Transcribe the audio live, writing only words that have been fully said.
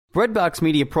Breadbox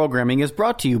Media programming is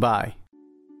brought to you by...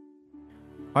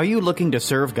 Are you looking to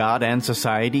serve God and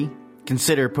society?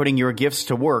 Consider putting your gifts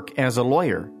to work as a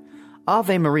lawyer.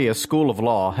 Ave Maria School of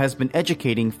Law has been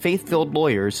educating faith-filled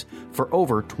lawyers for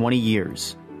over 20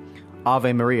 years.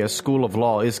 Ave Maria School of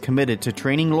Law is committed to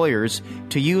training lawyers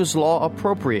to use law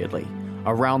appropriately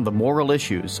around the moral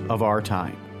issues of our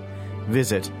time.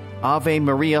 Visit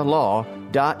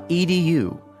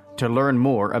avemarialaw.edu to learn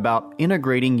more about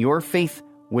integrating your faith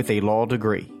with a law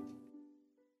degree.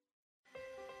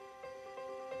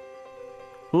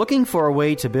 Looking for a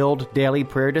way to build daily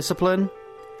prayer discipline?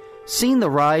 Seen the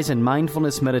rise in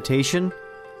mindfulness meditation,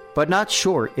 but not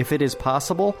sure if it is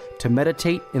possible to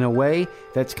meditate in a way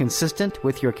that's consistent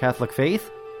with your Catholic faith?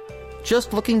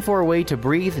 Just looking for a way to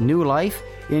breathe new life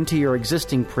into your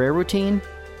existing prayer routine?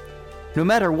 No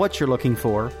matter what you're looking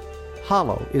for,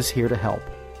 Hallow is here to help.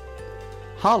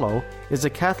 Hallow is a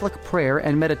Catholic prayer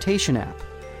and meditation app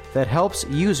that helps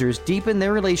users deepen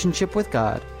their relationship with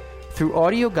God through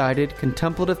audio-guided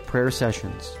contemplative prayer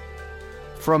sessions.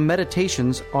 From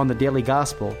meditations on the daily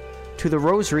gospel to the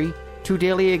rosary to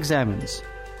daily examens,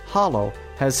 Hallow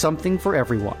has something for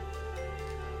everyone.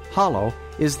 Hallow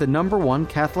is the #1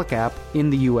 Catholic app in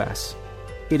the U.S.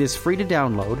 It is free to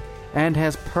download and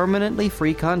has permanently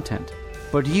free content,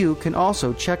 but you can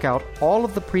also check out all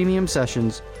of the premium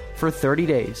sessions for 30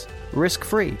 days,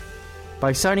 risk-free,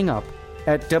 by signing up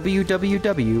at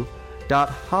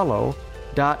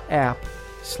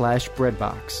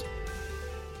www.hallow.app/breadbox.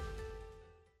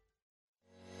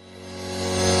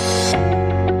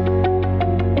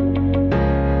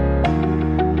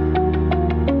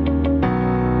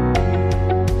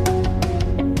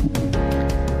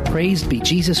 Praised be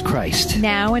Jesus Christ.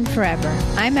 Now and forever.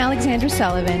 I'm Alexandra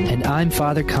Sullivan. And I'm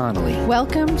Father Connolly.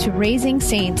 Welcome to Raising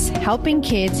Saints, helping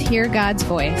kids hear God's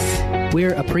voice.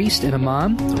 We're a priest and a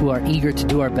mom who are eager to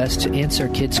do our best to answer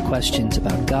kids' questions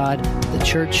about God, the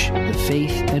church, the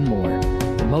faith, and more.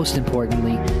 But most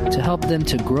importantly, to help them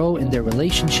to grow in their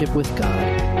relationship with God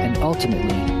and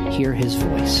ultimately hear His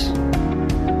voice.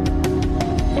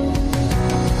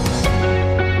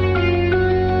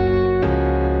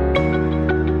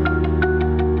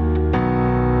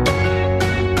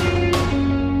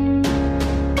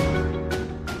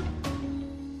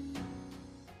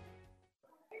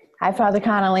 Hi, Father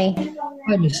Connolly.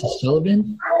 Hi, Mrs.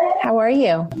 Sullivan. How are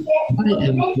you? I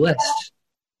am blessed.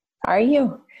 Are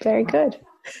you? Very good.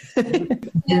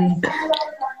 In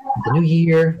the new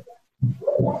year,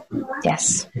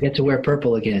 Yes, I get to wear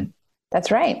purple again. that's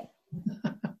right.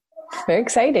 Very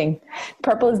exciting.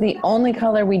 Purple is the only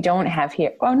color we don't have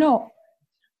here. Oh, no.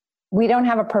 We don't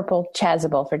have a purple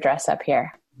chasuble for dress up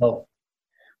here. Oh,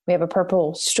 We have a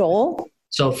purple stole.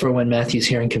 so for when Matthew's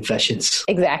hearing confessions.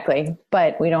 Exactly.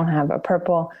 But we don't have a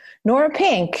purple nor a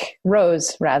pink,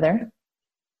 rose rather.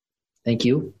 Thank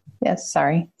you. Yes,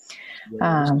 sorry.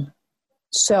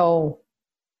 So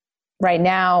right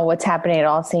now what's happening at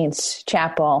All Saints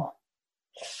Chapel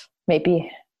may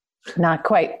be not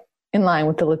quite in line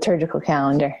with the liturgical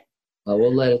calendar.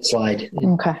 We'll let it slide.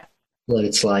 Okay. Let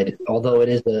it slide. Although it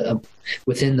is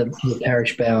within the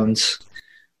parish bounds,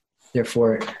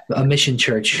 therefore a mission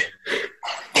church.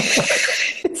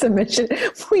 It's a mission.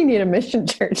 We need a mission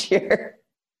church here.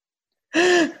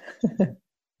 Shall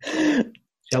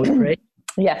we pray?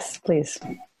 Yes, please.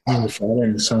 In the name of the Father,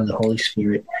 and the Son, and the Holy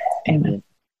Spirit. Amen.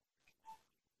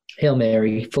 Hail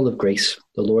Mary, full of grace,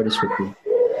 the Lord is with thee.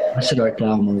 Blessed art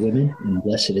thou among women, and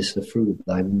blessed is the fruit of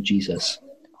thy womb, Jesus.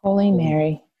 Holy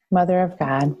Mary, Mother of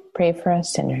God, pray for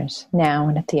us sinners, now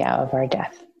and at the hour of our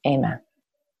death. Amen.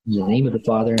 In the name of the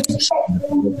Father, and the Son, and the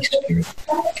Holy Spirit.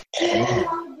 Amen.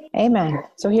 Amen.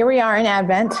 So here we are in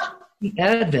Advent,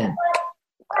 Advent.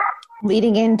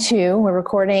 leading into, we're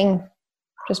recording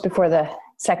just before the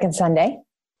second Sunday.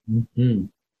 Mm-hmm.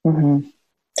 Mm-hmm.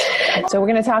 So we're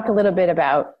going to talk a little bit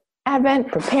about Advent,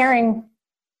 preparing.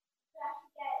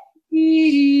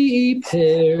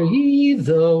 Prepare ye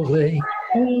the way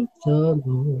of the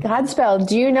Lord. Godspell,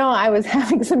 do you know I was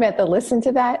having Samantha listen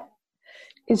to that?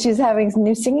 Because she's having some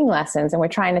new singing lessons, and we're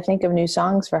trying to think of new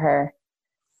songs for her.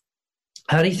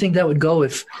 How do you think that would go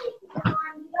if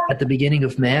at the beginning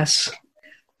of Mass,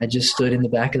 I just stood in the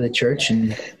back of the church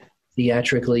and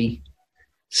theatrically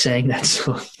sang that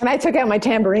song? And I took out my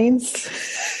tambourines.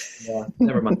 Yeah,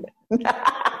 never mind.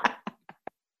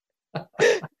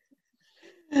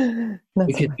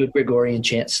 We could do Gregorian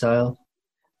chant style.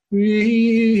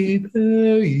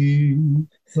 Prepare ye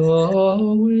the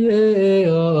way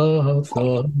of the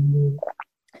Lord.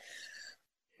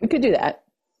 We could do that.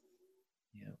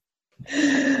 Yeah.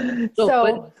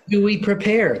 But do we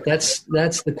prepare? That's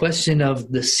the question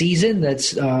of the season.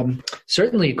 That's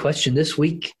certainly a question this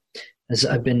week, as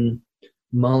I've been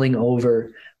mulling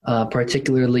over,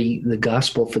 particularly the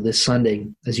gospel for this Sunday.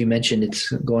 As you mentioned, it's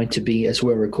going to be, as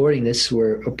we're recording this,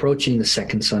 we're approaching the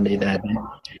second Sunday of Advent.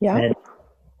 Yeah. And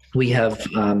we have,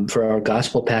 for our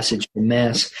gospel passage for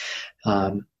Mass,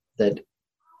 that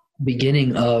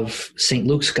beginning of St.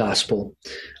 Luke's gospel,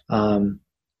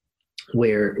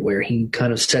 where he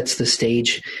kind of sets the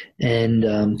stage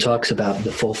and talks about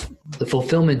the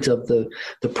fulfillment of the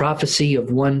prophecy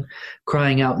of one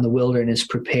crying out in the wilderness,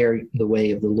 prepare the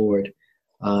way of the Lord.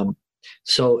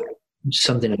 So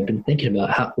something I've been thinking about,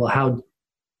 how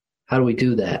do we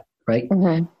do that, right?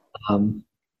 Mm-hmm.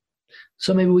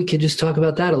 So maybe we could just talk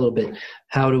about that a little bit.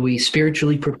 How do we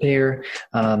spiritually prepare?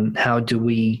 How do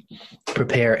we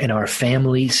prepare in our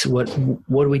families? What do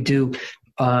we do?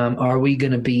 Are we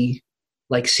going to be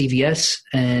like CVS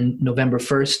and November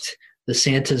 1st, the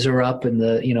Santas are up and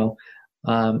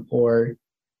or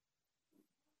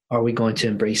are we going to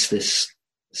embrace this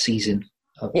season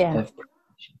of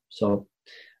So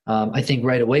I think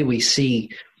right away we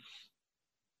see,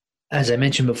 as I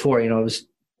mentioned before, I was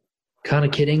kind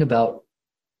of kidding about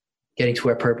getting to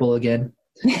wear purple again.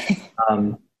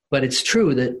 But it's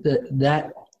true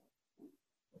that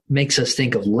makes us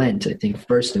think of Lent, I think,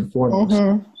 first and foremost.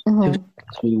 Mm-hmm. Mm-hmm.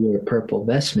 We wear purple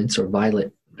vestments or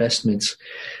violet vestments.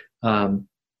 Lent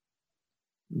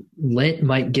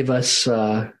might give us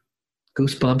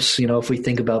goosebumps, if we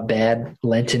think about bad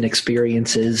Lenten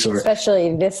experiences, or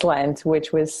especially this Lent,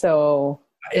 which was so.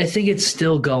 I think it's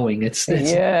still going. It's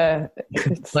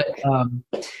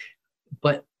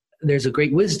but there's a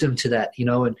great wisdom to that,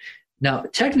 And now,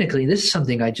 technically, this is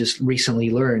something I just recently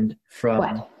learned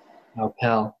from our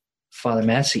pal Father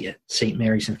Massey at St.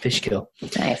 Mary's in Fishkill.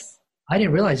 Nice. I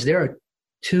didn't realize there are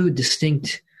two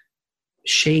distinct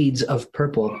shades of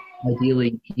purple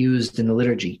ideally used in the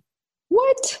liturgy.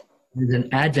 What? There's an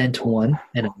Advent one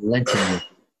and a Lenten one.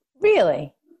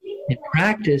 Really? In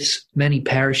practice, many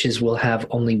parishes will have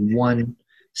only one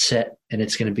set, and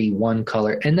it's going to be one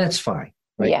color, and that's fine,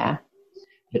 right? Yeah.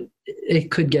 It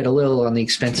could get a little on the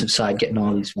expensive side getting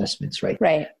all these vestments, right?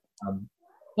 Right.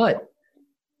 But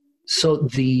so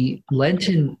the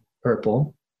Lenten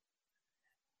purple,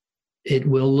 it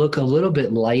will look a little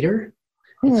bit lighter.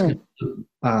 It's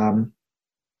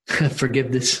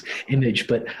forgive this image,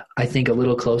 but I think a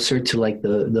little closer to like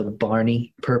the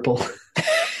Barney purple.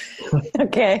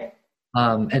 Okay.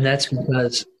 And that's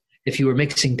because if you were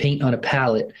mixing paint on a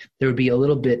palette, there would be a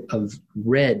little bit of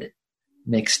red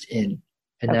mixed in.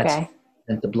 And that's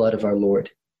the blood of our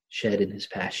Lord shed in his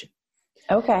passion.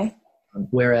 Okay.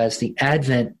 Whereas the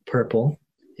Advent purple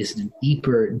is the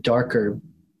deeper, darker,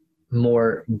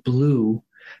 more blue,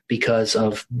 because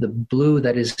of the blue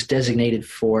that is designated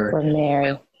for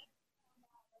Mary.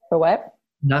 For what?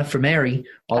 Not for Mary,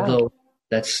 although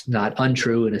that's not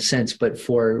untrue in a sense, but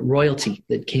for royalty,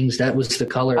 that kings, that was the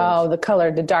color.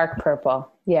 The dark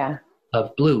purple. Yeah.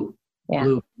 Of blue. Yeah.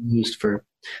 Blue used for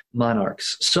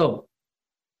monarchs. So,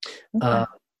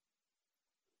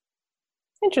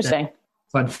 interesting.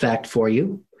 Fun fact for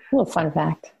you. A little fun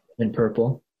fact. In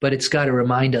purple, but it's got to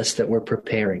remind us that we're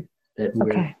preparing, that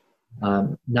we're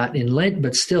not in Lent,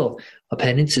 but still a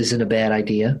penance isn't a bad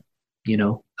idea,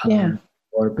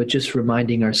 but just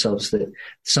reminding ourselves that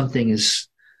something's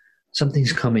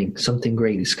coming, something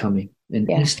great is coming. And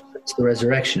Easter, it's the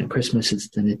resurrection, and Christmas, it's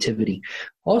the nativity.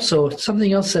 Also,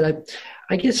 something else that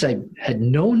I guess I had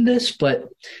known this, but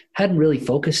hadn't really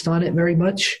focused on it very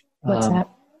much. What's that?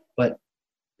 But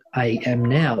I am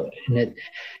now, and that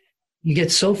you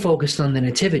get so focused on the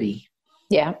nativity.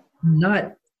 Yeah.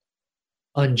 Not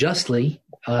unjustly.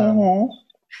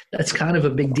 That's kind of a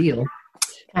big deal.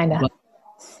 Kind of.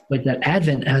 But that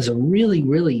Advent has a really,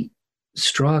 really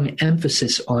strong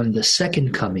emphasis on the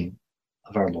second coming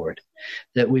of our Lord.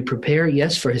 That we prepare,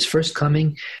 yes, for his first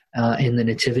coming in the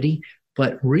nativity,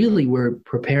 but really we're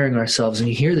preparing ourselves, and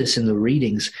you hear this in the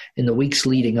readings, in the weeks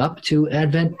leading up to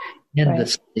Advent and the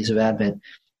Sundays of Advent.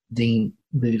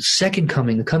 The second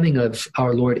coming, the coming of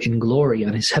our Lord in glory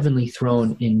on his heavenly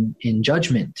throne in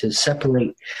judgment, to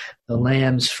separate the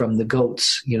lambs from the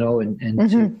goats, and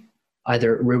to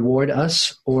either reward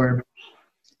us or,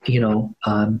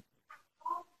 I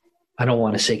don't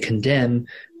want to say condemn,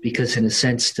 because in a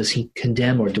sense, does he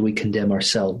condemn or do we condemn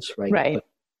ourselves, right? Right.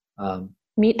 But,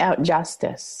 mete out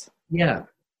justice. Yeah.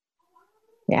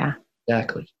 Yeah.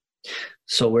 Exactly.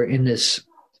 So we're in this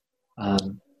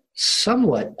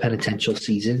somewhat penitential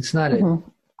season. It's not a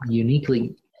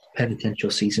uniquely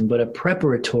penitential season, but a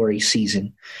preparatory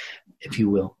season, if you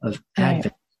will, of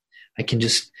Advent. I can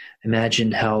just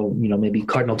imagine how, maybe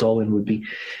Cardinal Dolan would be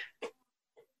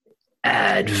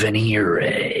advenire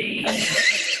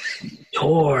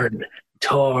toward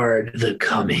the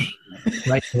coming.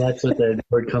 Right? So that's what the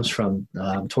word comes from,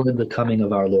 toward the coming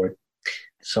of our Lord.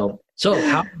 So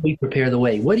how do we prepare the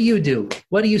way? What do you do?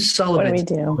 What do you, Sullivan? What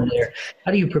do we do?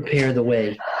 How do you prepare the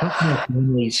way? How can our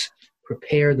families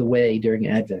prepare the way during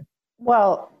Advent?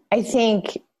 Well, I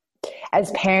think as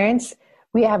parents,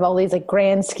 we have all these like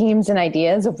grand schemes and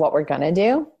ideas of what we're going to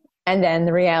do, and then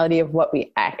the reality of what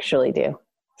we actually do.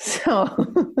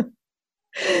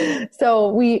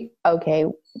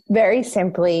 Very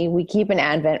simply, we keep an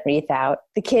Advent wreath out.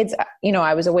 The kids,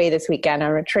 I was away this weekend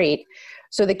on retreat.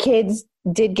 So the kids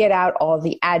did get out all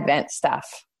the Advent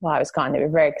stuff while I was gone. They were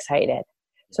very excited.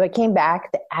 So I came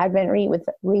back, the Advent wreath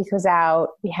was out.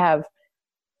 We have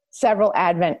several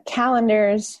Advent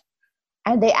calendars,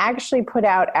 and they actually put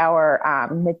out our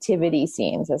nativity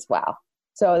scenes as well.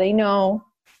 So they know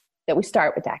that we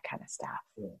start with that kind of stuff.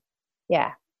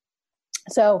 Yeah.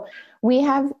 So we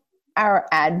have our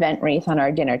Advent wreath on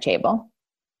our dinner table,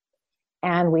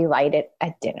 and we light it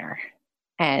at dinner.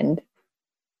 And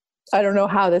I don't know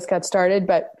how this got started,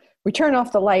 but we turn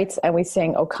off the lights and we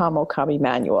sing O Come,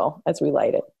 Emmanuel as we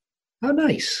light it. How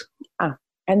nice.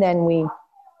 And then we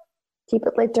keep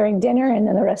it lit during dinner, and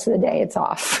then the rest of the day it's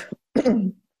off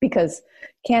because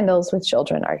candles with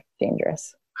children are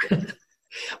dangerous.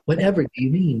 Whatever do you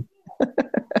mean?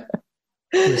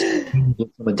 Some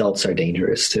adults are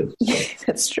dangerous too.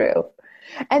 That's true.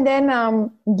 And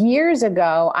then years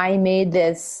ago, I made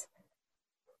this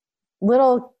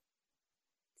little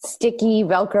sticky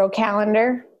Velcro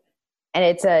calendar, and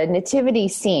it's a nativity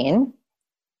scene.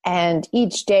 And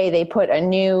each day they put a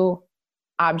new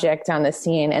object on the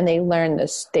scene, and they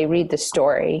read the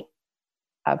story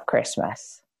of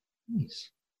Christmas. Nice.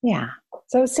 Yeah.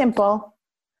 So simple.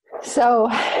 So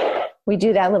we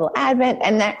do that little Advent,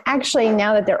 and that actually,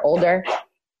 now that they're older,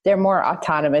 they're more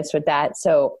autonomous with that.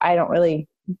 So I don't really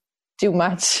do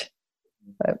much,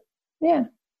 but yeah.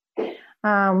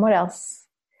 What else?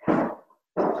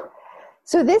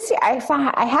 So this year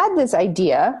I had this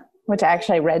idea, which I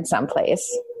actually read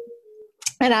someplace,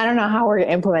 and I don't know how we're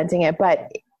implementing it,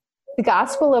 but the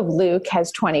Gospel of Luke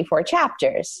has 24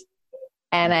 chapters.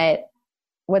 And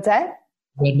what's that?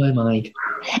 Read my mind.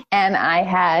 And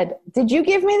did you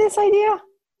give me this idea? I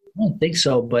don't think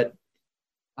so, but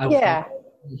yeah.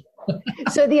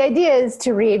 So the idea is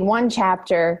to read one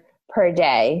chapter per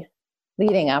day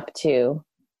leading up to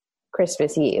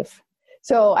Christmas Eve.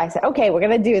 So I said, okay, we're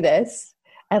going to do this.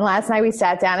 And last night we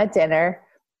sat down at dinner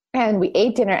and we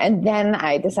ate dinner, and then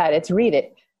I decided to read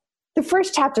it. The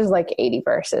first chapter is like 80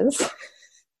 verses.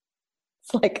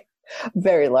 It's like a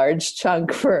very large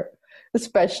chunk for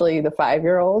especially the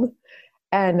 5-year-old.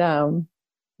 And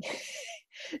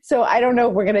so I don't know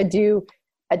if we're going to do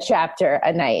a chapter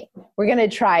a night. We're going to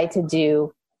try to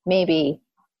do maybe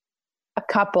a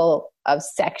couple of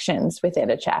sections within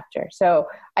a chapter. So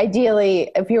ideally,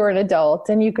 if you were an adult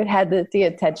and you could have the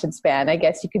attention span, I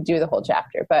guess you could do the whole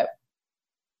chapter. But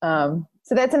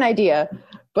so that's an idea.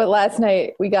 But last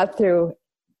night we got through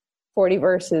 40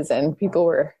 verses and people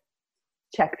were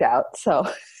checked out. So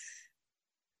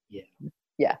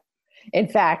yeah. In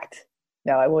fact,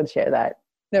 no, I won't share that.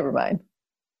 Never mind.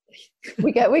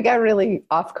 We got really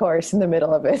off course in the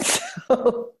middle of it.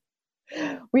 So.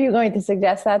 Were you going to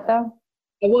suggest that though?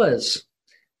 I was.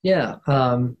 Yeah.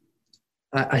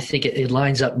 I think it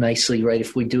lines up nicely, right?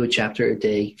 If we do a chapter a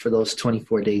day for those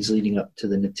 24 days leading up to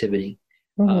the Nativity.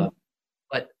 Mm-hmm.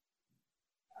 But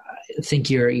I think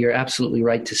you're absolutely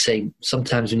right to say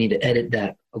sometimes we need to edit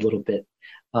that a little bit.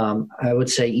 I would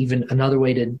say even another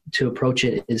way to approach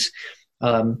it is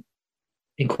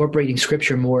incorporating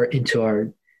Scripture more into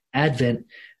our Advent,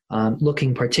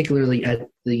 looking particularly at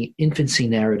the infancy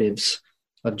narratives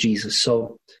of Jesus.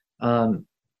 So, whether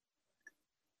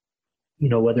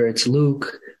it's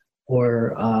Luke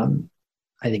or I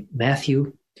think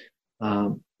Matthew,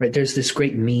 right? There's this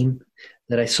great meme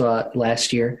that I saw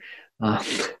last year, and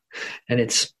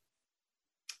it's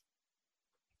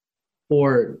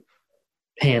 4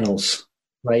 panels,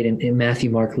 right? In Matthew,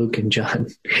 Mark, Luke, and John.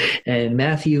 And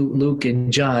Matthew, Luke,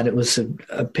 and John, it was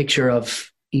a picture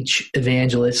of each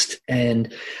evangelist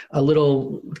and a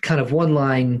little kind of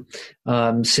one-line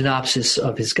synopsis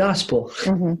of his gospel.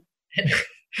 Mm-hmm. And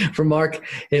for Mark,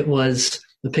 it was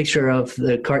the picture of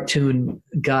the cartoon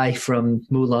guy from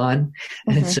Mulan.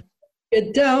 And it's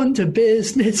get down to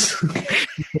business.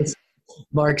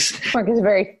 Mark is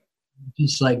very...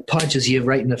 just like punches you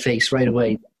right in the face right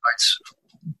away. It's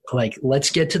like, let's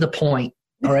get to the point.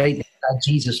 All right.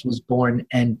 Jesus was born,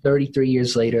 and 33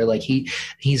 years later, like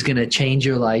he's going to change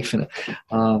your life. And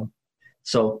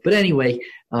but anyway,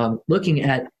 looking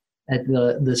at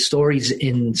the stories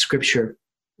in Scripture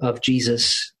of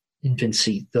Jesus'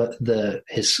 infancy,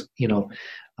 his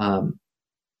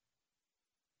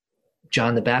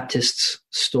John the Baptist's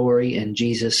story and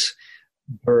Jesus'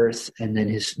 birth, and then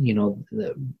his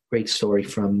the great story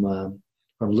from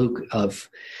Luke of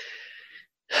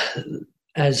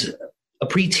as a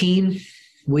preteen,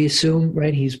 we assume,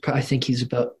 right? I think he's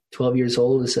about 12 years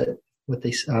old. Is that what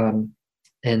they? And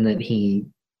then he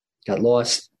got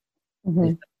lost in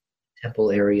the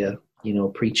temple area,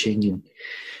 preaching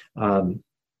and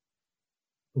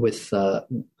with.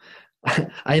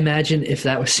 I imagine if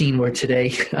that was seen where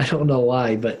today, I don't know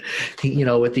why, but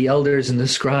with the elders and the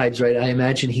scribes, right? I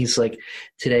imagine he's like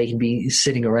today he'd be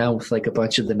sitting around with like a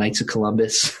bunch of the Knights of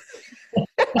Columbus.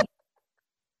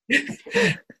 You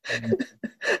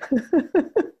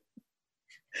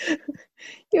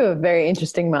have a very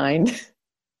interesting mind.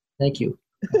 Thank you.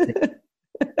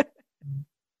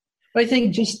 I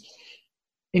think just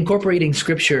incorporating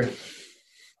Scripture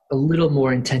a little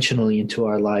more intentionally into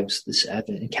our lives this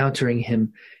Advent, encountering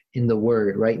him in the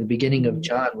Word, right? In the beginning of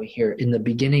John, we hear, in the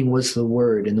beginning was the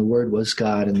Word, and the Word was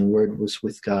God, and the Word was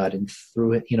with God, and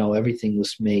through it, everything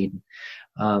was made.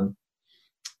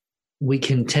 We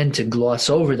can tend to gloss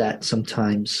over that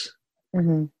sometimes,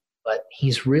 but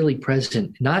he's really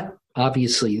present, not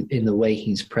obviously in the way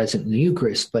he's present in the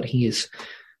Eucharist, but he is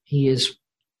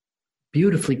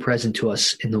beautifully present to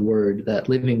us in the Word, that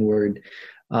living Word.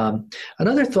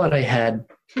 Another thought I had,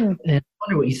 and I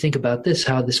wonder what you think about this,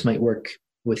 how this might work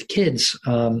with kids,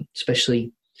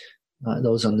 especially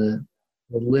those on the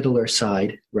littler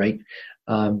side, right?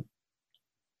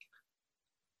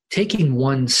 Taking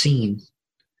one scene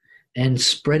and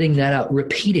spreading that out,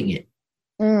 repeating it,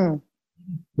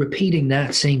 repeating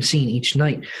that same scene each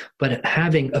night, but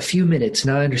having a few minutes.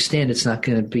 Now I understand it's not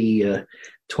going to be a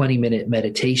 20-minute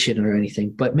meditation or anything,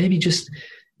 but maybe just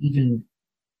even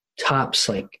tops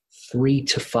like 3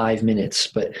 to 5 minutes,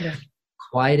 but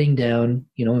quieting down,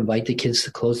 invite the kids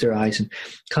to close their eyes and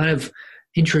kind of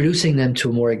introducing them to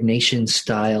a more Ignatian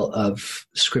style of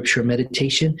Scripture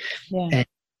meditation. Yeah.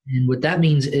 And what that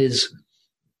means is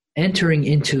entering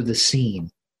into the scene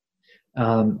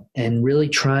and really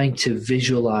trying to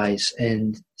visualize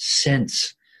and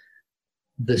sense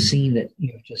the scene that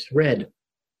you've just read.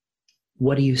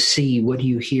 What do you see? What do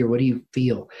you hear? What do you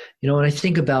feel? And I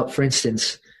think about, for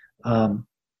instance,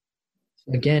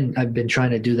 again, I've been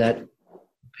trying to do that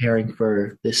preparing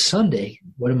for this Sunday.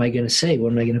 What am I going to say?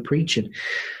 What am I going to preach? And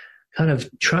kind of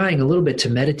trying a little bit to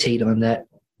meditate on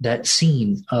that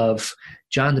scene of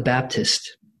John the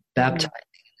Baptist baptizing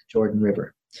in the Jordan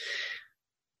River.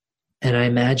 And I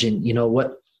imagine,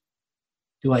 what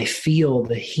do I feel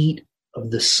the heat of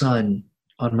the sun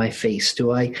on my face?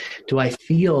 Do I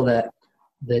feel that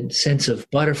the sense of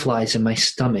butterflies in my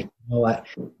stomach? I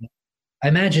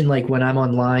imagine like when I'm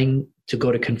online to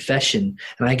go to confession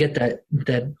and I get that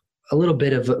a little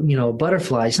bit of,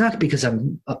 butterflies, not because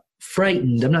I'm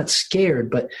frightened, I'm not scared,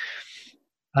 but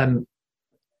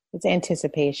it's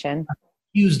anticipation. I'm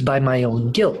confused by my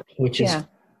own guilt, which is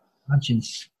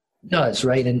conscience does,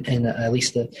 right? And at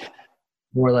least the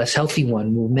more or less healthy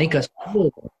one will make us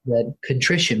feel that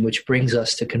contrition, which brings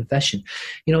us to confession.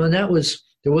 And there was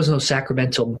no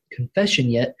sacramental confession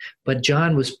yet, but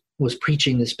John was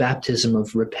preaching this baptism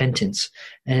of repentance.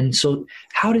 And so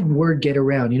how did word get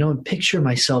around? And picture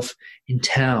myself in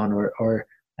town or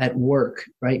at work,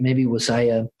 right? Maybe was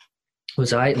I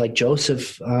like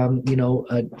Joseph, a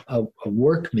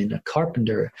workman, a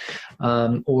carpenter,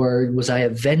 or was I a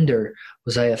vendor?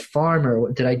 Was I a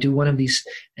farmer? Did I do one of these?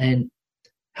 And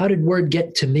how did word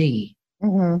get to me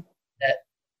that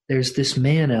there's this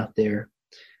man out there?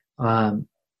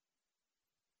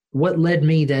 What led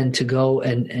me then to go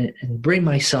and bring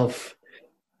myself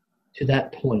to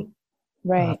that point?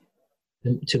 Right.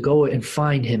 To go and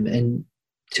find him and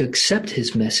to accept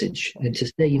his message and to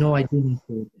say, I do need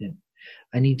to repent.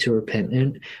 I need to repent.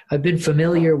 And I've been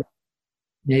familiar with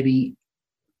maybe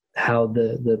how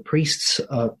the priests,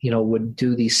 would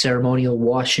do these ceremonial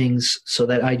washings. So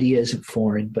that idea isn't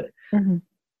foreign, but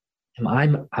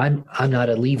I'm not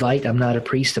a Levite. I'm not a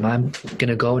priest. And I'm going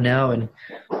to go now and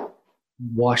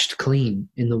washed clean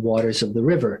in the waters of the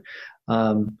river.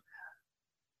 I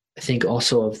think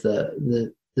also of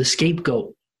the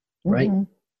scapegoat, right?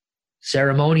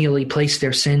 Ceremonially place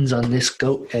their sins on this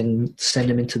goat and send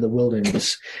him into the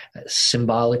wilderness,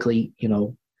 symbolically,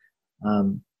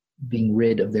 being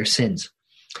rid of their sins.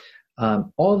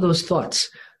 All those thoughts.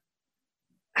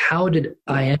 How did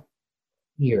I end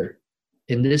here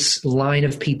in this line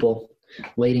of people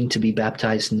waiting to be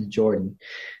baptized in the Jordan.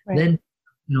 Right. Then,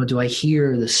 do I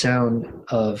hear the sound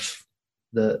of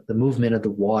the movement of the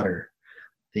water,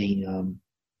 the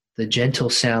gentle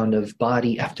sound of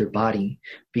body after body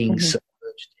being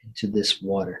submerged into this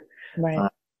water? Right.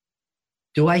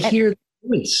 Do I hear the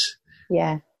voice?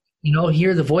 Yeah.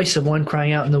 Hear the voice of one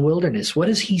crying out in the wilderness. What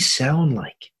does he sound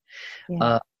like?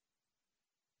 Yeah.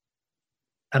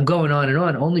 I'm going on and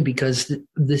on only because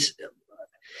this,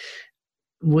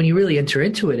 when you really enter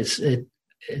into it,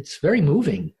 it's very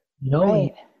moving.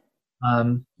 Right.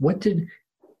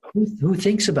 Who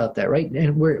thinks about that, right?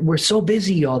 And we're so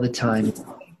busy all the time.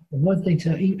 And one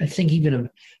thing I think even of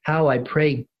how I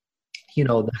pray,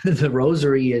 the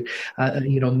rosary,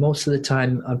 most of the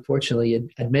time, unfortunately,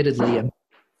 admittedly, I'm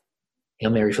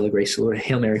Hail Mary, full of grace, the Lord,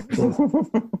 Hail Mary, full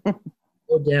of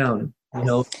go down,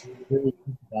 really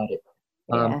think about it.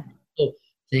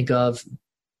 Think of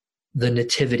the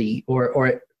nativity,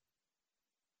 or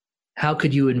how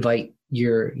could you invite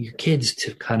your kids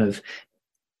to kind of,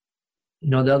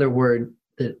 the other word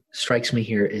that strikes me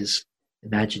here is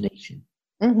imagination.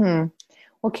 Mm-hmm.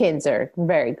 Well, kids are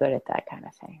very good at that kind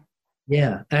of thing.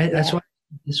 Yeah. That's why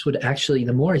this would actually,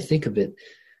 the more I think of it,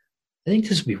 I think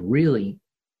this would be really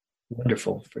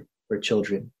wonderful for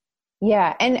children.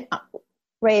 Yeah. And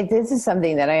right, this is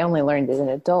something that I only learned as an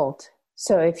adult.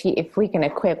 So if we can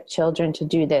equip children to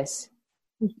do this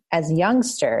as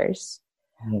youngsters,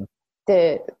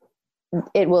 it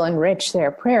will enrich their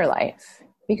prayer life,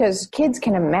 because kids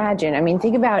can imagine. I mean,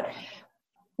 think about,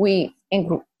 we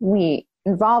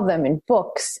involve them in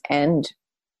books and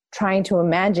trying to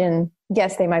imagine.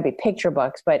 Yes, they might be picture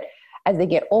books, but as they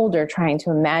get older, trying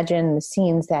to imagine the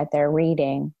scenes that they're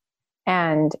reading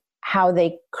and how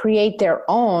they create their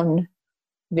own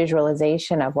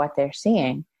visualization of what they're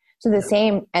seeing. So the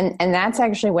same, and that's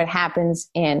actually what happens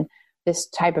in this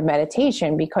type of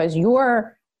meditation, because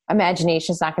your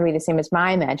imagination is not going to be the same as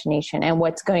my imagination. And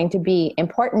what's going to be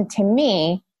important to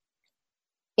me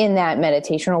in that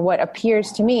meditation, or what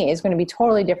appears to me, is going to be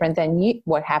totally different than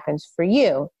what happens for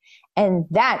you. And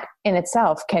that in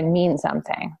itself can mean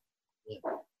something,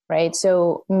 right?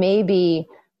 So maybe,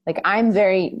 like, I'm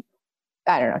very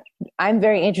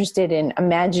interested in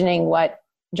imagining what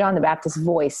John the Baptist's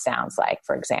voice sounds like,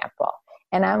 for example.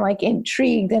 And I'm like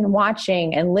intrigued and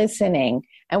watching and listening.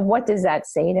 And what does that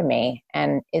say to me?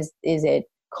 And is it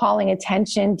calling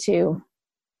attention to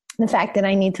the fact that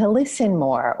I need to listen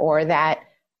more, or that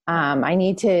I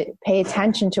need to pay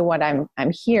attention to what I'm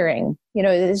hearing?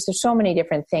 There's so many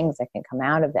different things that can come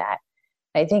out of that.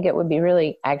 I think it would be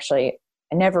really, actually,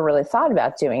 I never really thought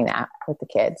about doing that with the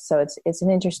kids. So it's an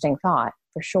interesting thought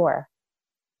for sure.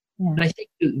 Yeah. And I think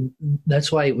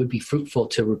that's why it would be fruitful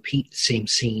to repeat the same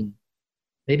scene.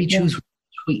 Maybe choose one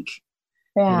week.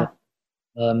 Yeah.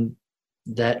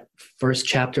 That first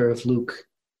chapter of Luke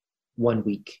 1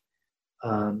 week.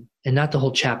 And not the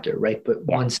whole chapter, right? But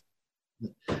once.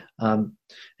 And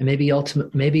maybe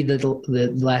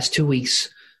the last 2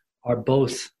 weeks are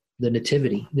both the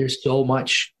nativity. There's so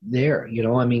much there,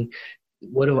 I mean,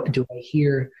 what do I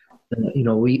hear?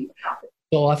 We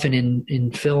so often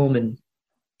in film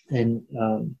and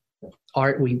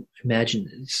art, we imagine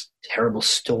this terrible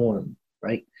storm,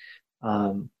 right?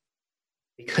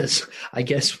 Because I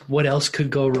guess what else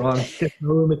could go wrong? There's no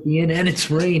room at the inn and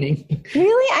it's raining.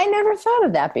 Really? I never thought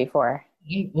of that before.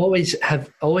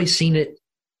 Have always seen it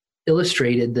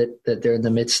illustrated that they're in the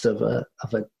midst of a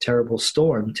terrible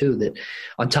storm too, that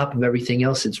on top of everything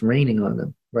else, it's raining on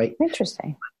them, right?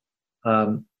 Interesting.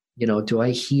 Do I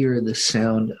hear the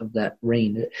sound of that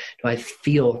rain? Do I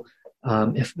feel,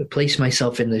 if I place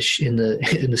myself in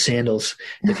the sandals,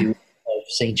 if you will, of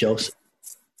Saint Joseph,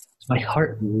 is my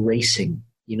heart racing?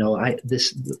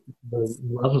 The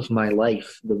love of my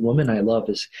life, the woman I love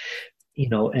is,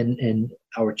 and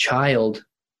our child,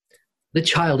 the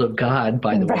child of God,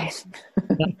 by the way.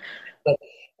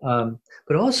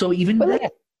 But also even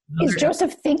that. Is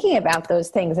Joseph thinking about those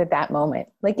things at that moment?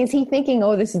 Like, is he thinking,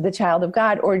 oh, this is the child of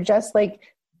God? Or just like,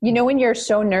 when you're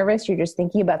so nervous, you're just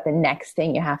thinking about the next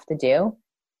thing you have to do?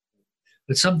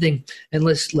 But something, and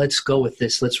let's go with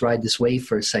this. Let's ride this wave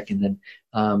for a second.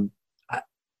 And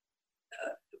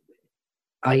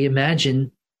I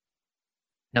imagine,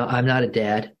 now I'm not a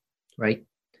dad, right?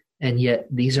 And yet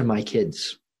these are my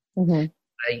kids. Mm-hmm.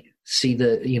 I see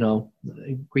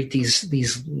greet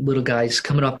these little guys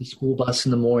coming off the school bus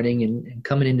in the morning and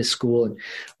coming into school and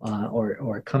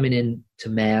or coming in to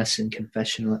mass and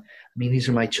confession. I mean, these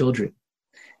are my children,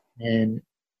 and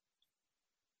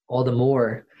all the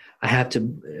more I have to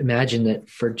imagine that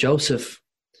for Joseph,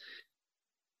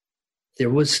 there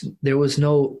was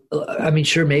no, I mean,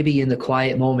 sure, maybe in the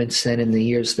quiet moments and in the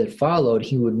years that followed,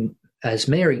 he would, as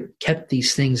Mary kept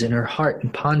these things in her heart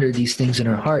and pondered these things in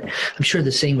her heart. I'm sure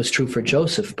the same was true for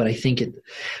Joseph, but I think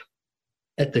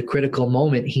at the critical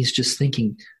moment, he's just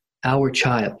thinking, our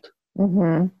child.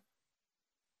 Mm-hmm.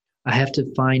 I have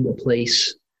to find a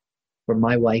place for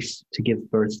my wife to give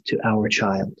birth to our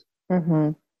child.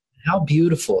 Mm-hmm. How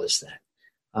beautiful is that?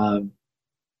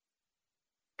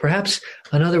 Perhaps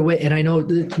another way, and I know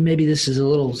that maybe this is a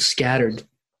little scattered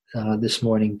this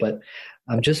morning, but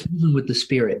I'm just moving with the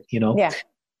Spirit, you know? Yeah.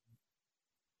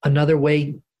 Another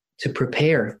way to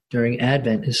prepare during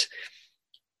Advent is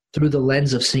through the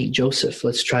lens of St. Joseph.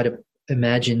 Let's try to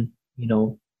imagine, you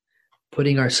know,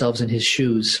 putting ourselves in his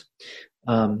shoes,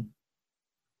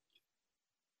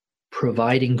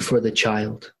 providing for the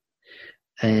child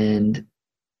and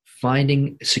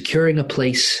securing a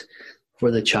place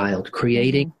for the child,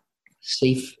 creating a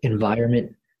safe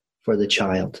environment for the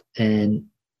child. And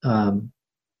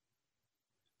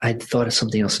I thought of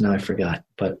something else, now I forgot,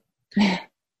 but I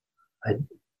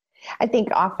think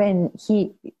often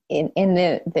in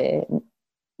the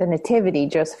nativity,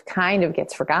 Joseph kind of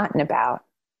gets forgotten about,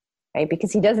 right?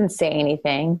 Because he doesn't say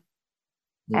anything,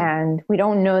 and we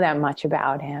don't know that much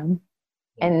about him.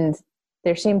 And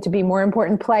there seem to be more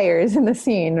important players in the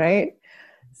scene, right?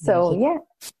 So, yeah.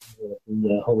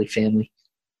 The Holy Family.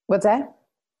 What's that?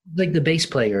 Like the bass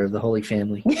player of the Holy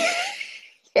Family.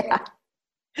 Yeah.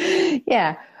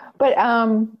 Yeah. But,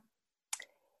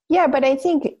 but I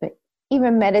think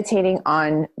even meditating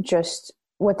on just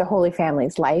what the Holy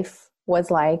Family's life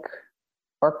was like,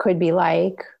 or could be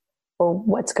like, or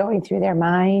what's going through their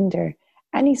mind, or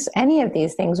any of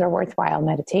these things are worthwhile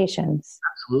meditations.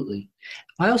 Absolutely.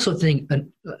 I also think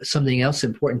something else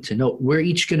important to note, we're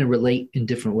each going to relate in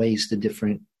different ways to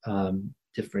different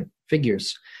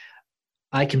figures.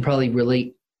 I can probably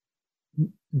relate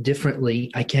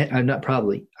differently.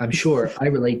 I'm sure I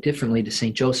relate differently to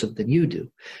St. Joseph than you do.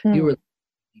 Mm. You relate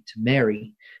to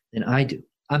Mary than I do.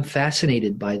 I'm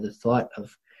fascinated by the thought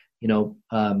of, you know,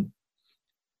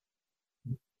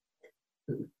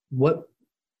 what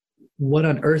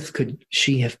on earth could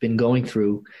she have been going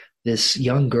through, this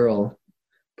young girl,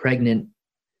 pregnant,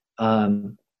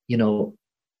 you know,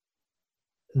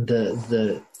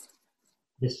 this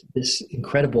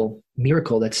incredible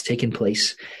miracle that's taken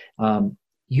place.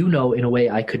 You know, in a way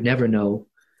I could never know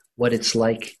what it's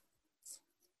like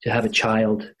to have a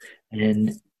child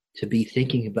and to be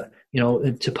thinking about, you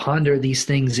know, to ponder these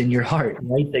things in your heart,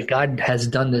 right? That God has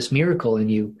done this miracle in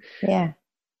you. Yeah.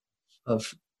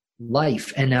 Of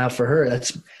life. And now for her,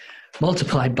 that's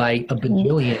multiplied by a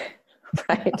bajillion.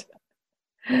 Right.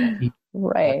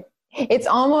 Right. It's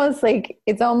almost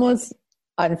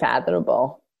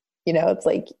unfathomable. You know, it's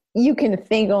like you can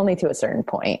think only to a certain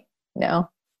point, you know?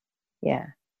 Yeah.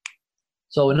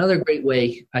 So another great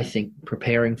way, I think,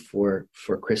 preparing for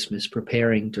Christmas,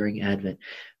 preparing during Advent,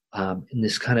 in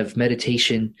this kind of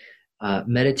meditative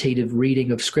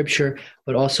reading of Scripture,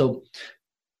 but also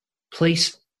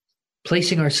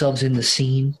placing ourselves in the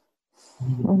scene,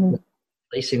 mm-hmm.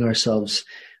 placing ourselves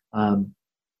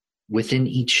within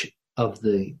each of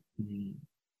the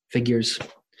figures,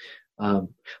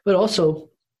 but also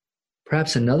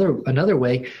perhaps another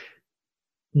way,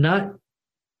 not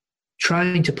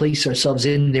trying to place ourselves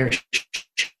in their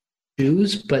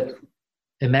shoes, but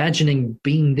imagining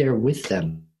being there with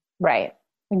them. Right.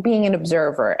 Like being an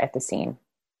observer at the scene.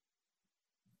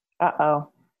 Uh-oh.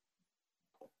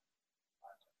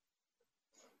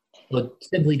 But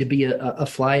simply to be a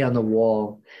fly on the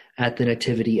wall at the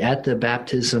nativity, at the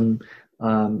baptism,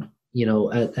 you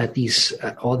know,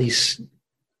 at all these,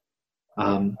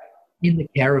 in the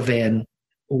caravan,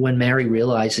 when Mary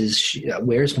realizes,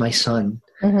 where's my son?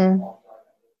 Mm-hmm.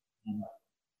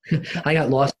 I got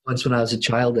lost once when I was a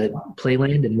child at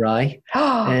Playland in Rye.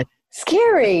 And,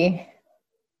 scary.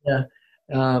 Yeah.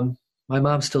 My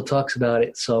mom still talks about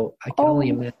it, so I can only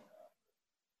imagine.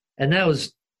 And that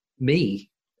was me.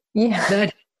 Yeah.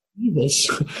 That this.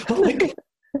 Oh my God.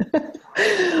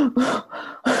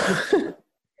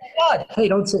 Hey,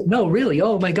 don't say no, really.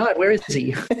 Oh my God, where is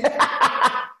he?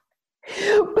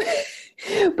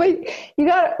 But you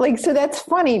got so that's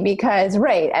funny because,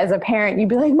 right, as a parent, you'd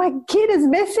be like, my kid is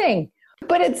missing.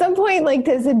 But at some point,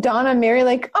 does it dawn on Mary,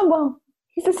 oh, well,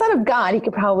 he's the son of God. He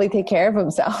could probably take care of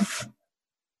himself.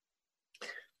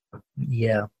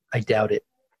 Yeah, I doubt it.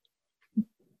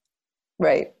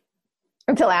 Right.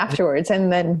 Until afterwards.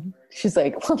 And then she's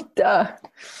like, well, duh.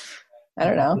 I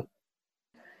don't know.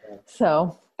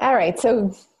 So, all right.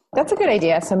 So that's a good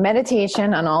idea. So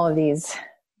meditation on all of these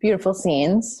beautiful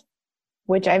scenes,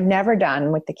 which I've never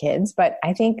done with the kids, but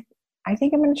I think I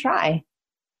think I'm going to try.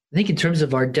 I think in terms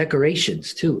of our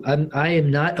decorations too, I am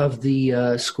not of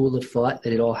the school of thought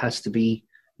that it all has to be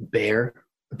bare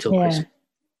until Christmas.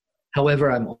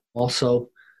 However, I'm also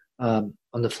on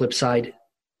the flip side.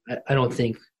 I don't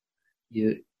think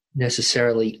you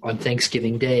necessarily on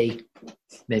Thanksgiving Day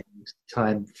maybe it's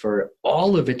time for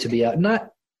all of it to be out.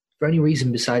 Not for any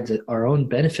reason besides our own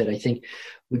benefit. I think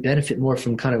we benefit more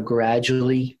from kind of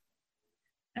gradually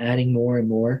adding more and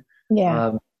more.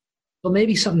 Yeah. Well,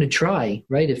 maybe something to try,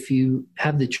 right? If you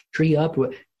have the tree up,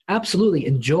 absolutely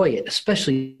enjoy it,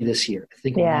 especially this year. I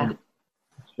think we need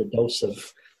a dose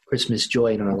of Christmas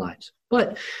joy in our lives.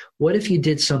 But what if you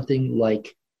did something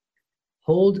like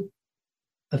hold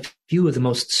a few of the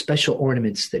most special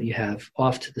ornaments that you have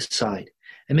off to the side,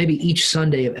 and maybe each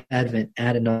Sunday of Advent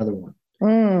add another one.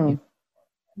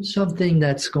 Something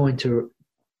that's going to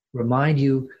remind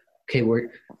you, okay, we're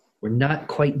not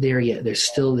quite there yet. There's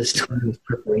still this time of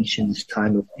preparation, this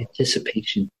time of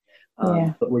anticipation,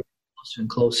 but we're closer and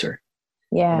closer.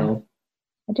 Yeah, you know?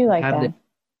 I do like that.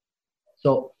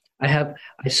 So I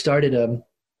started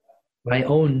my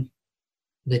own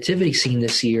nativity scene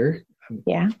this year.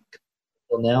 Yeah.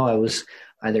 Well, now I was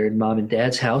either in mom and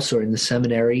dad's house or in the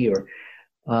seminary, or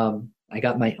I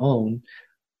got my own,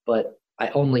 but I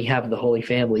only have the Holy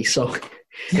Family. So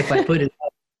if I put it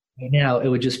up right now, it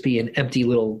would just be an empty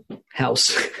little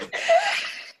house.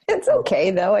 It's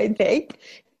okay, though, I think.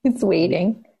 It's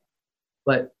waiting.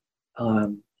 But,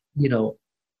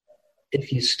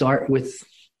 if you start with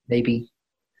maybe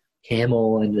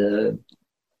camel and a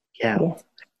cow,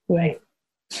 right?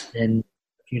 And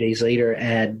a few days later,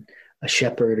 add a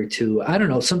shepherd or two. I don't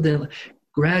know, something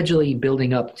gradually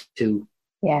building up to.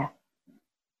 Yeah.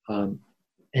 And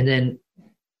then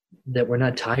that we're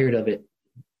not tired of it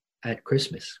at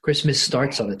Christmas. Christmas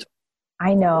starts on it.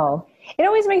 I know. It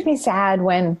always makes me sad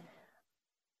when,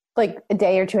 like, a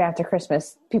day or two after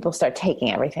Christmas, people start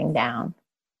taking everything down.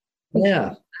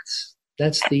 Yeah,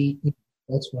 that's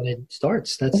when it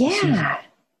starts. That's the season.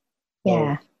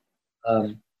 Yeah.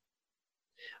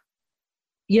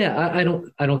 I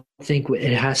don't think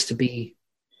it has to be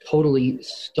totally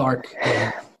stark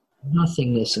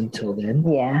nothingness until then.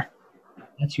 Yeah.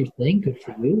 That's your thing. Good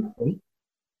for you. Right?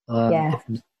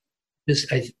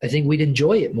 I think we'd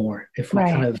enjoy it more if we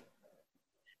kind of,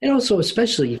 and also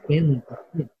especially in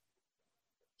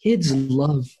kids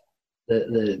love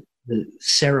the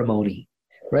ceremony,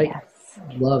 right? Yes.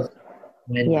 Love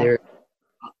when there's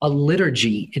a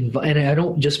liturgy, and I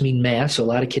don't just mean Mass. So a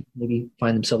lot of kids maybe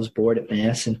find themselves bored at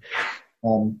Mass, and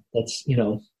that's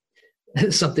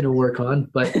something to work on.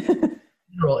 But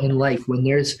in life, when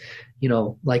there's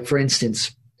like for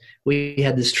instance, we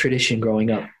had this tradition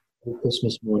growing up on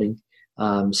Christmas morning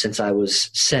since I was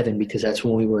 7, because that's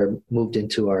when we were moved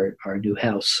into our new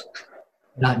house.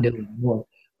 Not new anymore,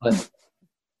 but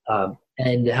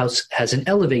and the house has an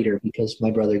elevator because my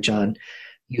brother John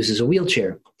uses a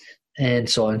wheelchair. And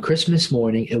so on Christmas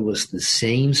morning, it was the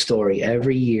same story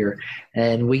every year.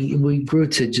 And we grew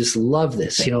to just love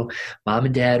this. Mom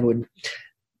and dad would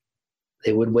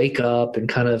wake up and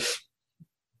kind of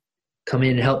come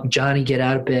in and help Johnny get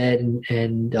out of bed.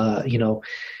 And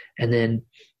then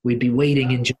we'd be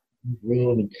waiting in Johnny's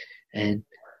room and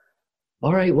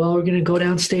all right, well, we're going to go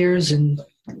downstairs and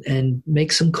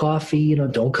make some coffee,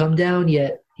 don't come down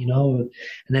yet, and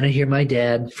then I hear my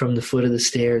dad from the foot of the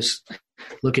stairs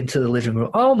look into the living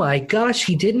room. Oh my gosh,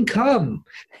 he didn't come.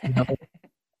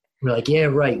 We're like, yeah,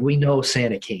 right. We know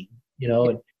Santa came,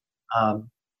 and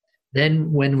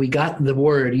then when we got the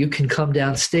word, you can come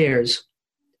downstairs,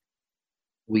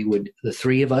 the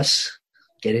three of us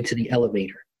get into the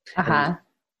elevator.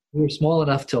 We were small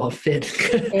enough to all fit.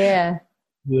 Yeah.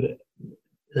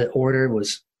 The order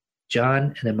was John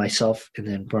and then myself and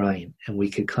then Brian, and we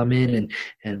could come in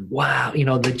and wow,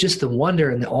 just the wonder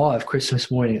and the awe of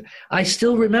Christmas morning. I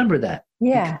still remember that.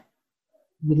 Yeah.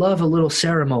 You love a little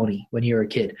ceremony when you're a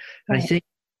kid. And I think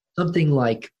something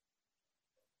like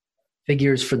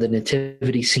figures for the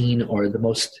nativity scene, or the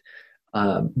most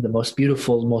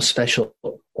beautiful, most special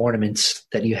ornaments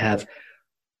that you have,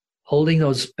 holding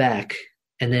those back,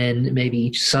 and then maybe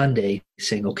each Sunday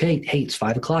saying, okay, hey, it's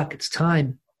 5:00. It's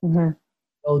time. Mm-hmm.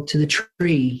 Go to the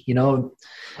tree, it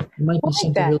might be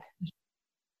something really.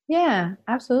 Yeah,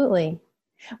 absolutely.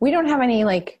 We don't have any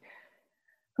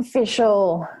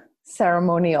official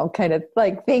ceremonial kind of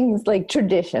things,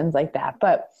 traditions like that.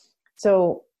 But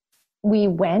so we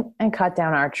went and cut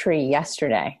down our tree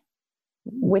yesterday,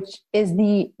 which is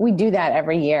we do that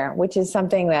every year, which is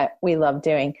something that we love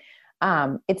doing.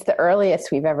 It's the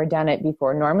earliest we've ever done it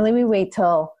before. Normally we wait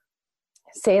till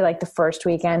say the first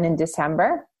weekend in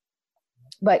December.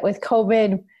 But with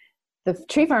COVID, the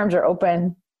tree farms are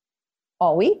open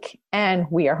all week and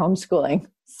we are homeschooling.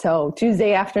 So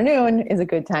Tuesday afternoon is a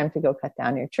good time to go cut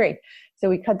down your tree. So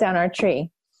we cut down our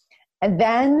tree, and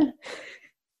then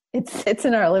it sits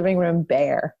in our living room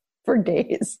bare for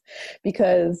days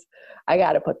because I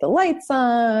got to put the lights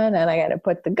on and I got to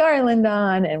put the garland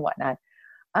on and whatnot.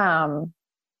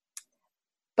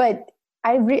 But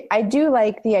I do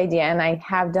like the idea, and I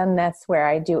have done this where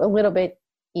I do a little bit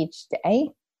each day,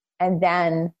 and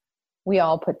then we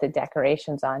all put the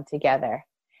decorations on together.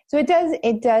 So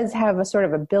it does have a sort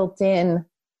of a built-in,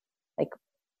 like,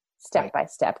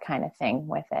 step-by-step kind of thing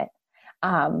with it.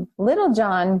 Little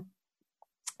John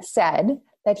said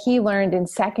that he learned in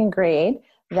second grade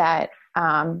that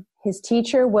his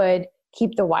teacher would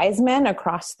keep the wise men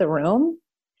across the room.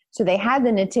 So they had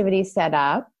the nativity set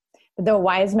up, but the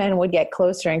wise men would get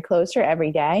closer and closer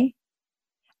every day.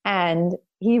 And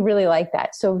he really liked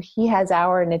that. So he has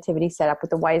our nativity set up with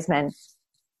the wise men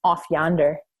off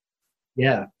yonder.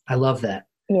 Yeah, I love that.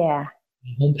 Yeah.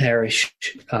 Home parish,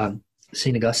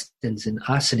 St. Augustine's in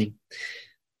Ossining,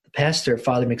 the pastor,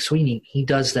 Father McSweeney, he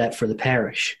does that for the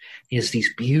parish. He has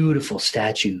these beautiful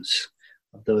statues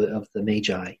of the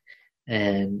Magi,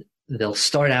 and they'll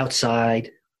start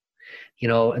outside,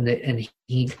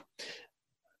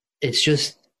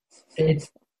 it's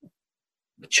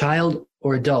child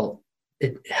or adult,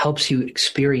 it helps you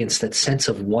experience that sense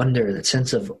of wonder, that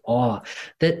sense of awe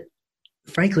that,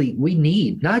 frankly, we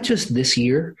need, not just this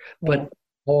year, but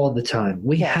all the time.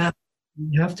 We have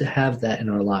to have that in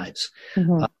our lives.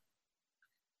 Mm-hmm.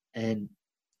 And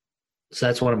so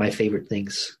that's one of my favorite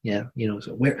things. Yeah.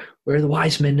 So where are the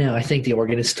wise men now? I think the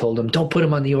organist told them, don't put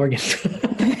them on the organ.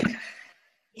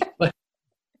 But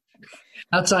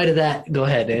outside of that, go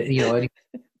ahead.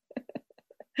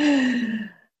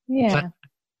 Yeah.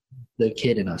 The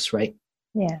kid in us, right?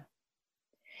 Yeah.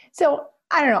 So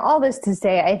I don't know, all this to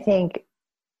say, I think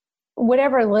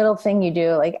whatever little thing you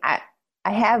do, like I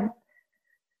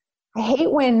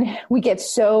hate when we get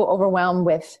so overwhelmed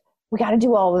with, we got to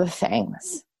do all the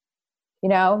things.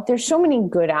 There's so many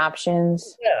good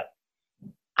options. Yeah.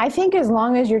 I think as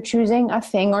long as you're choosing a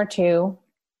thing or two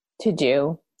to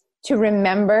do, to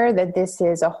remember that this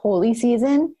is a holy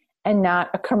season and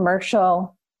not a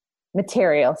commercial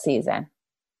material season,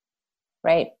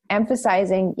 right?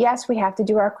 Emphasizing, yes, we have to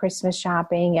do our Christmas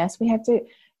shopping. Yes, we have to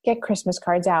get Christmas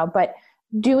cards out, but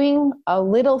doing a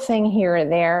little thing here or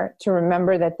there to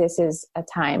remember that this is a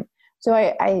time. So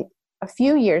I a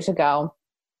few years ago,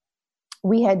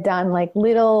 we had done like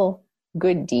little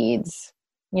good deeds,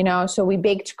 so we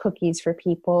baked cookies for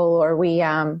people, or we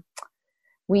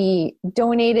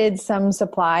donated some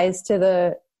supplies to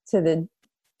the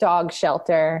dog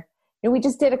shelter. And we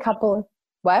just did a couple.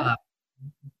 What?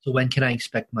 So when can I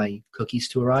expect my cookies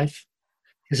to arrive?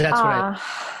 Because that's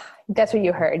what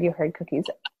you heard. You heard cookies.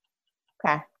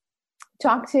 Okay.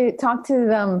 Talk to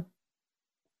them.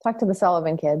 Talk to the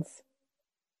Sullivan kids.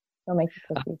 They'll make you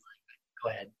cookies.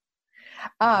 Go ahead.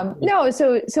 No,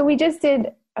 so we just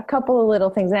did a couple of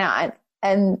little things now,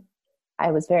 and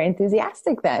I was very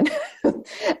enthusiastic then,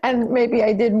 and maybe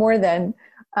I did more than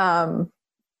I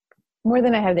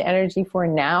have the energy for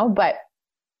now. But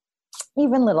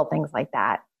even little things like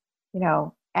that,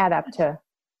 add up to.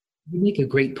 You make a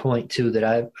great point too that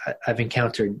I've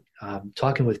encountered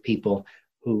talking with people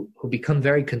who become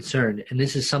very concerned, and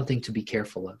this is something to be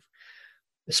careful of,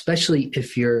 especially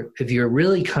if you're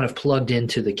really kind of plugged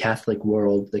into the Catholic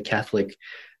world, the Catholic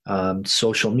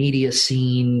social media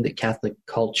scene, the Catholic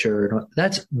culture.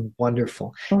 That's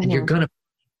wonderful, mm-hmm. and you're gonna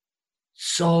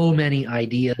so many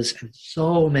ideas and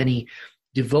so many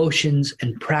devotions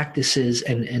and practices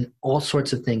and all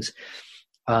sorts of things,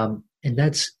 and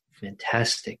that's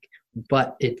fantastic.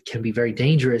 But it can be very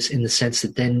dangerous in the sense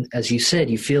that then, as you said,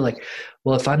 you feel like,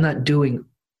 well, if I'm not doing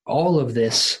all of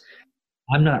this,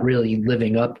 I'm not really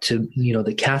living up to,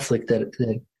 the Catholic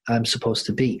that I'm supposed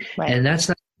to be. Right. And that's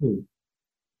not true.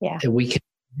 Yeah. And we can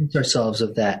convince ourselves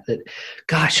of that,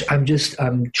 gosh, I'm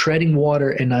treading water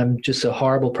and I'm just a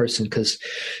horrible person because,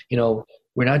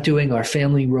 we're not doing our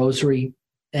family rosary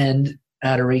and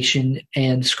adoration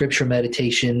and scripture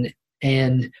meditation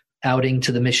and outing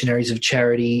to the missionaries of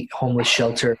charity, homeless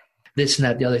shelter, this and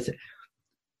that, the other thing.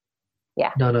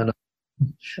 Yeah. No.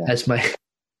 Yeah.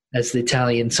 As the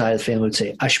Italian side of the family would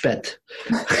say, aspet.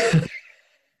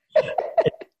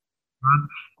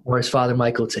 Or as Father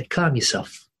Michael would say, calm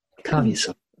yourself.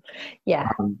 Yeah.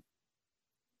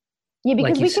 Yeah,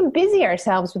 because we can busy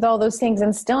ourselves with all those things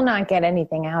and still not get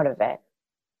anything out of it.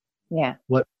 Yeah.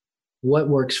 What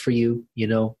works for you,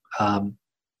 and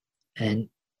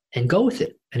go with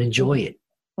it and enjoy it.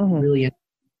 Mm-hmm. Really.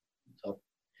 So,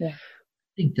 yeah.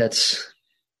 think that's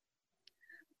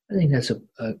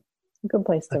a good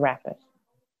place to wrap it.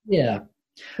 Yeah.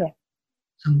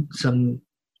 Some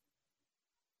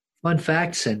fun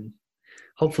facts and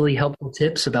hopefully helpful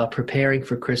tips about preparing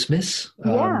for Christmas.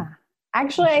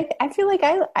 Actually, I feel like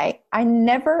I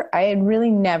had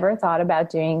really never thought about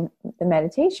doing the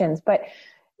meditations, but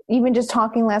even just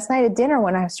talking last night at dinner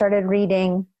when I started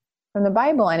reading from the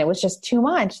Bible and it was just too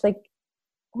much, like,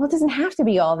 well, it doesn't have to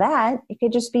be all that. It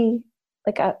could just be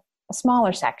like a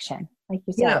smaller section, like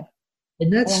you said. Yeah.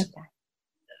 And that's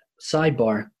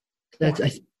sidebar. That's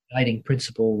a guiding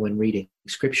principle when reading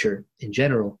scripture in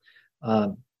general.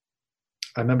 I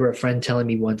remember a friend telling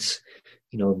me once,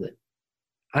 that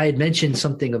I had mentioned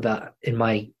something about in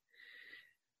my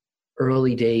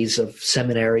early days of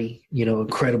seminary,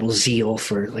 incredible zeal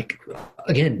for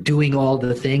again, doing all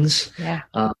the things. Yeah.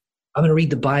 I'm going to read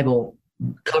the Bible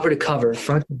cover to cover,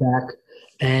 front to back.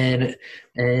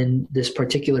 And this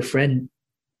particular friend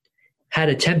had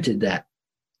attempted that.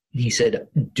 He said,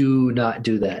 do not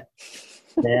do that.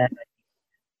 And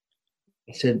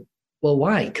I said, well,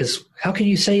 why? Because how can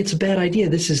you say it's a bad idea?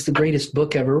 This is the greatest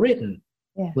book ever written.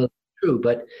 Yeah. Well, true.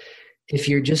 But if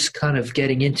you're just kind of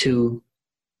getting into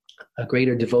a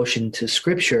greater devotion to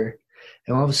scripture,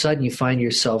 and all of a sudden you find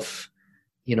yourself,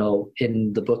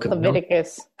 in the book of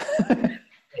Leviticus,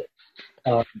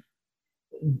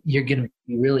 you're going to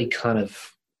be really kind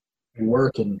of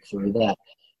working through that.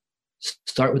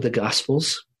 Start with the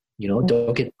Gospels,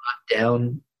 don't get bogged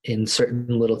down in certain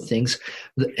little things.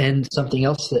 And something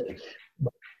else that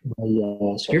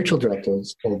my spiritual director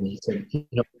has told me, said,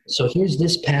 so here's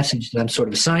this passage that I'm sort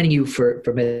of assigning you for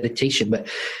meditation, but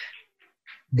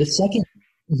the second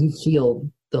you feel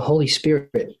the Holy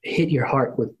Spirit hit your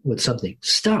heart with something,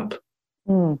 stop.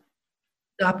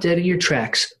 Stop dead in your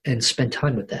tracks and spend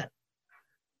time with that.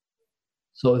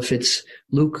 So if it's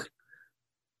Luke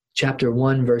chapter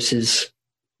 1, verses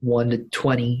 1 to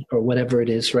 20 or whatever it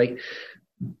is, right?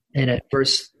 And at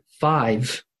verse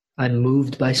 5, I'm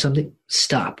moved by something,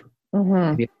 stop.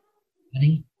 Mm-hmm.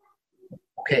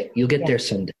 Okay, you'll get there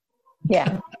someday.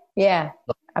 Yeah,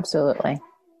 absolutely.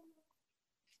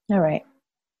 All right.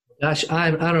 Gosh, I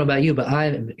don't know about you, but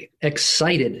I'm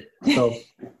excited. So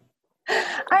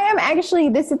I am actually.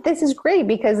 This is great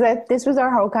because this was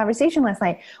our whole conversation last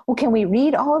night. Well, can we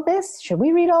read all of this? Should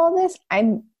we read all of this?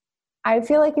 I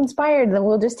feel like inspired that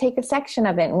we'll just take a section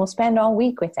of it and we'll spend all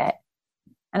week with it,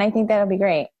 and I think that'll be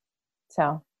great.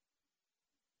 So,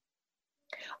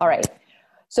 all right.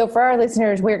 So for our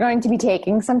listeners, we're going to be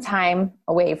taking some time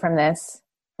away from this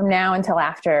from now until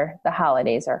after the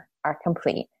holidays are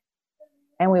complete.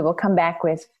 And we will come back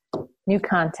with new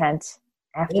content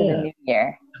after the new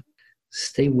year.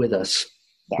 Stay with us.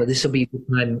 Yeah. But this will be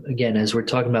time, again, as we're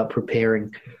talking about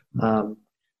preparing.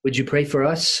 Would you pray for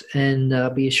us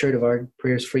and be assured of our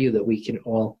prayers for you that we can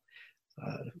all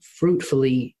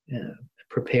fruitfully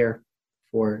prepare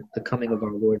for the coming of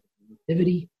our Lord in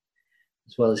Nativity,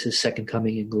 as well as his second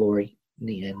coming in glory in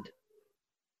the end.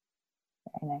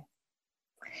 Very nice.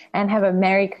 And have a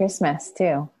Merry Christmas,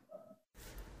 too.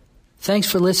 Thanks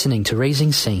for listening to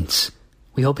Raising Saints.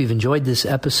 We hope you've enjoyed this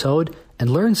episode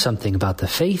and learned something about the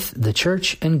faith, the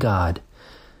church, and God.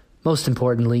 Most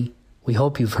importantly, we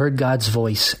hope you've heard God's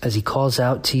voice as he calls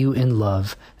out to you in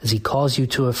love, as he calls you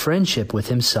to a friendship with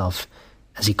himself,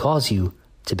 as he calls you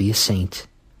to be a saint.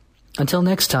 Until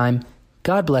next time,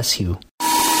 God bless you.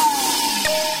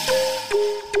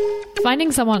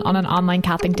 Finding someone on an online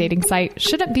Catholic dating site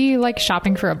shouldn't be like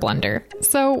shopping for a blender.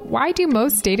 So why do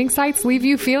most dating sites leave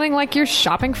you feeling like you're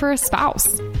shopping for a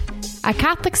spouse? At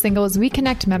Catholic Singles, we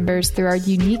connect members through our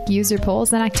unique user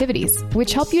polls and activities,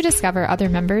 which help you discover other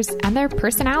members and their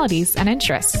personalities and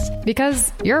interests.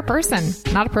 Because you're a person,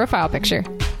 not a profile picture.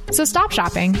 So stop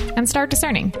shopping and start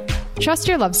discerning. Trust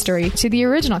your love story to the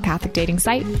original Catholic dating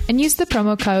site and use the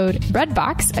promo code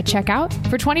REDBOX at checkout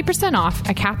for 20% off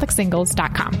at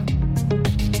CatholicSingles.com.